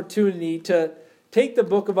and opportunity, to take the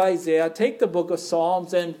book of Isaiah, take the book of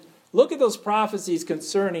Psalms, and look at those prophecies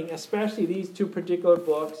concerning, especially these two particular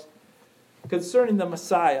books, concerning the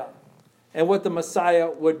Messiah and what the Messiah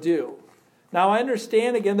would do. Now, I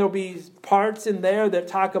understand, again, there will be parts in there that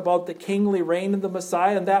talk about the kingly reign of the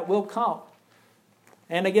Messiah, and that will come.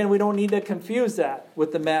 And again, we don't need to confuse that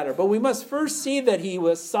with the matter. But we must first see that he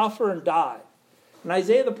will suffer and die. And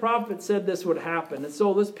Isaiah the prophet said this would happen. And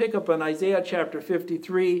so let's pick up on Isaiah chapter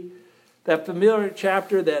 53, that familiar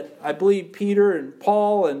chapter that I believe Peter and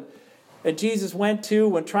Paul and Jesus went to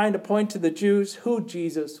when trying to point to the Jews who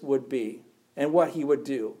Jesus would be and what he would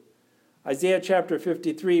do. Isaiah chapter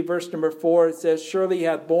 53, verse number 4, it says, surely he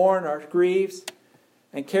hath borne our griefs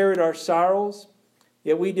and carried our sorrows,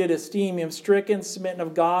 yet we did esteem him stricken, smitten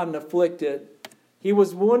of God, and afflicted. He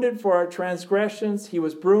was wounded for our transgressions, he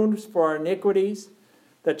was bruised for our iniquities.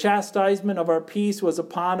 The chastisement of our peace was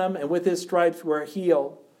upon him, and with his stripes we are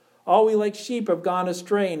healed. All we like sheep have gone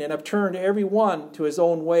astray, and have turned every one to his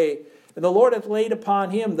own way. And the Lord hath laid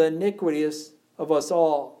upon him the iniquities of us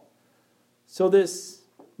all. So this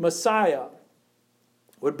Messiah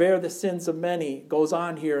would bear the sins of many. Goes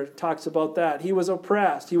on here, talks about that. He was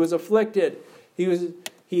oppressed, he was afflicted,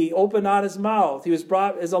 he opened not his mouth. He was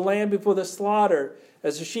brought as a lamb before the slaughter,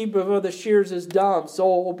 as a sheep before the shears is dumb, so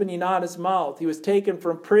opened he not his mouth. He was taken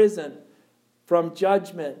from prison, from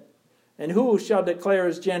judgment. And who shall declare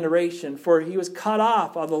his generation? For he was cut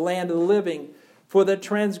off of the land of the living. For the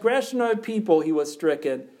transgression of the people he was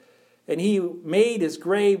stricken. And he made his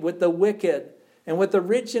grave with the wicked, and with the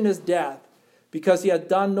rich in his death, because he had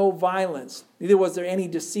done no violence, neither was there any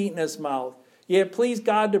deceit in his mouth. He had pleased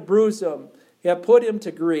God to bruise him, he had put him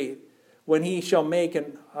to grief. When he shall make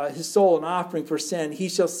his soul an offering for sin, he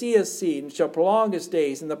shall see his seed, and shall prolong his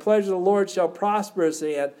days, and the pleasure of the Lord shall prosper his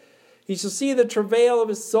hand. He shall see the travail of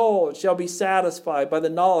his soul, and shall be satisfied. By the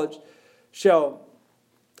knowledge shall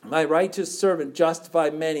my righteous servant justify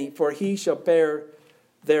many, for he shall bear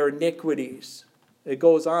their iniquities. It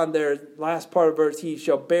goes on there, last part of verse, he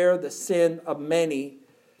shall bear the sin of many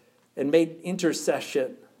and made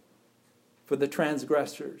intercession for the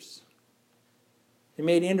transgressors. He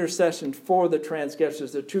made intercession for the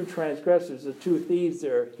transgressors, the two transgressors, the two thieves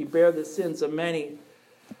there. He bare the sins of many.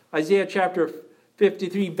 Isaiah chapter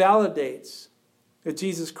 53 validates that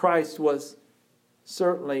Jesus Christ was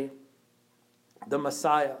certainly the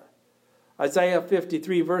Messiah. Isaiah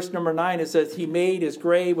 53 verse number 9, it says, he made his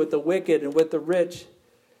grave with the wicked and with the rich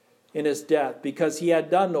in his death, because he had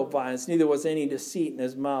done no violence, neither was any deceit in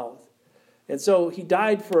his mouth. And so he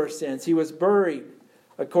died for our sins. He was buried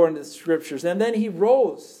according to the scriptures. And then he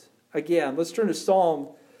rose again. Let's turn to Psalm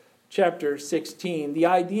chapter 16. The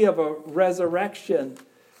idea of a resurrection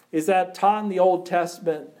is that taught in the Old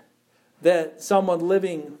Testament, that someone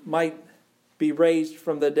living might be raised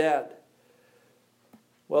from the dead.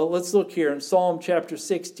 Well, let's look here in Psalm chapter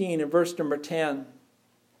 16 and verse number 10.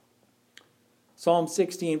 Psalm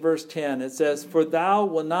 16 verse 10, it says, for thou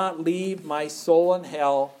wilt not leave my soul in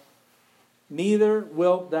hell, neither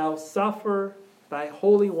wilt thou suffer thy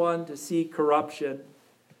Holy One to see corruption.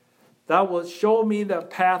 Thou wilt show me the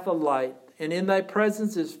path of light, and in thy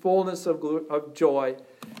presence is fullness of joy,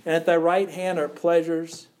 and at thy right hand are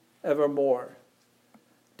pleasures evermore.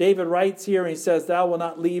 David writes here, and he says, thou wilt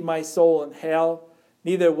not leave my soul in hell,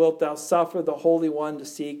 neither wilt thou suffer the Holy One to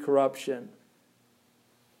see corruption.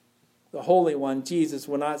 The Holy One, Jesus,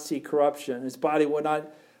 will not see corruption. His body will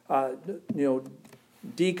not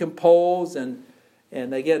decompose and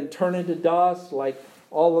again turn into dust like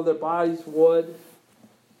all other bodies would.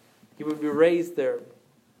 He would be raised there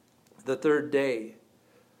the third day,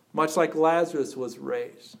 much like Lazarus was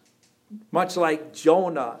raised, much like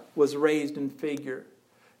Jonah was raised in figure,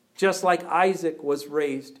 just like Isaac was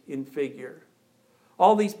raised in figure.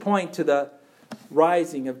 All these point to the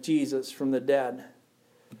rising of Jesus from the dead.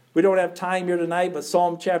 We don't have time here tonight, but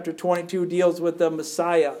Psalm chapter 22 deals with the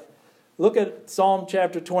Messiah. Look at Psalm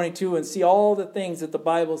chapter 22 and see all the things that the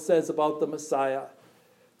Bible says about the Messiah.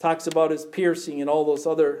 It talks about his piercing and all those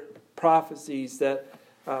other prophecies that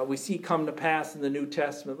we see come to pass in the New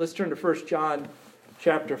Testament. Let's turn to 1 John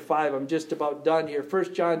chapter 5. I'm just about done here.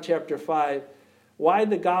 1 John chapter 5. Why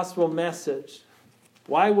the gospel message?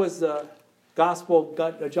 Why was the gospel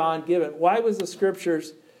John given? Why was the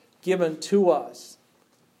scriptures given to us?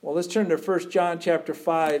 Well, let's turn to 1 John chapter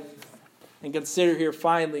 5 and consider here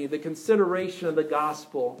finally the consideration of the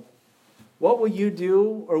gospel. What will you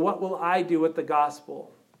do, or what will I do with the gospel?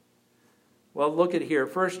 Well, look at here.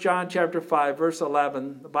 1 John chapter 5, verse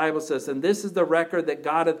 11. The Bible says, and this is the record that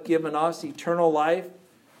God hath given us, eternal life,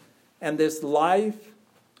 and this life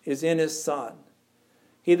is in his Son.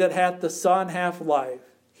 He that hath the Son hath life.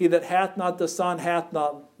 He that hath not the Son hath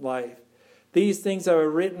not life. These things are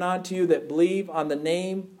written unto you that believe on the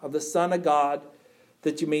name of the Son of God,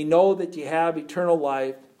 that you may know that you have eternal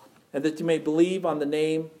life, and that you may believe on the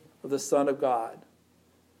name of the Son of God.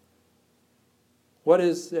 What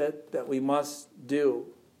is it that we must do?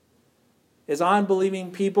 As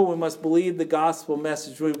unbelieving people, we must believe the gospel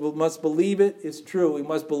message. We must believe it is true. We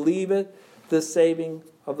must believe it, the saving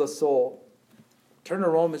of the soul. Turn to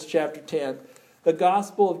Romans chapter 10. The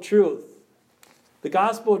gospel of truth. The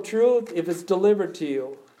gospel of truth, if it's delivered to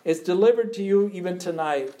you, it's delivered to you even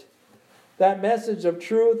tonight. That message of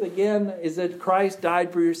truth, again, is that Christ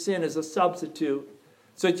died for your sin as a substitute,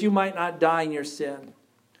 so that you might not die in your sin.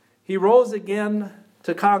 He rose again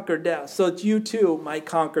to conquer death, so that you too might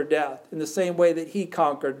conquer death in the same way that he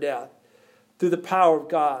conquered death, through the power of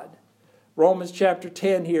God. Romans chapter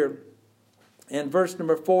 10 here, and verse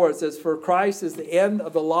number 4, it says, for Christ is the end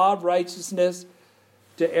of the law of righteousness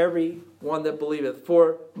to every one that believeth.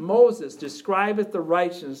 For Moses describeth the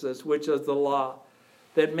righteousness which is the law,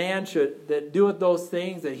 that man should, that doeth those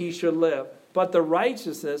things, that he should live. But the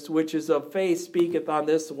righteousness which is of faith speaketh on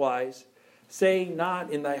this wise, saying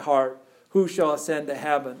not in thy heart, who shall ascend to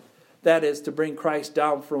heaven? That is, to bring Christ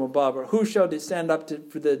down from above. Or who shall descend up to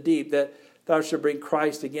the deep, that thou shalt bring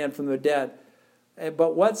Christ again from the dead?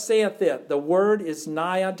 But what saith it? The word is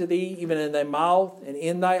nigh unto thee, even in thy mouth and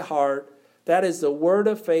in thy heart. That is the word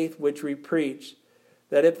of faith which we preach.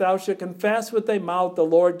 That if thou shalt confess with thy mouth the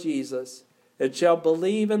Lord Jesus, and shalt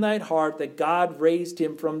believe in thine heart that God raised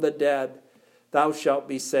him from the dead, thou shalt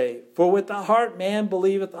be saved. For with the heart man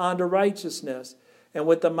believeth unto righteousness, and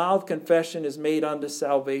with the mouth confession is made unto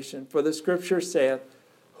salvation. For the scripture saith,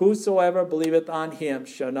 whosoever believeth on him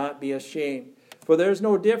shall not be ashamed. For there is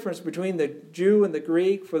no difference between the Jew and the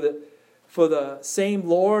Greek, for the same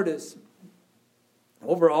Lord is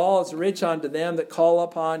over all is rich unto them that call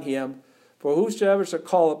upon him. For whosoever shall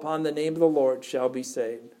call upon the name of the Lord shall be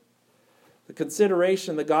saved. The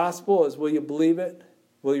consideration of the gospel is, will you believe it?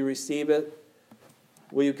 Will you receive it?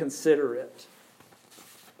 Will you consider it?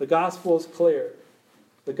 The gospel is clear.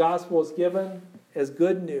 The gospel is given as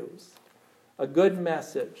good news, a good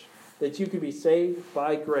message that you can be saved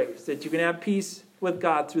by grace, that you can have peace with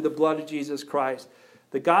God through the blood of Jesus Christ.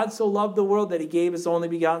 That God so loved the world that he gave his only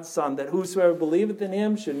begotten Son, that whosoever believeth in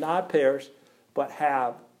him should not perish, but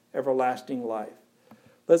have everlasting life.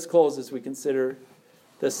 Let's close as we consider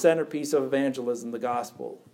the centerpiece of evangelism, the gospel.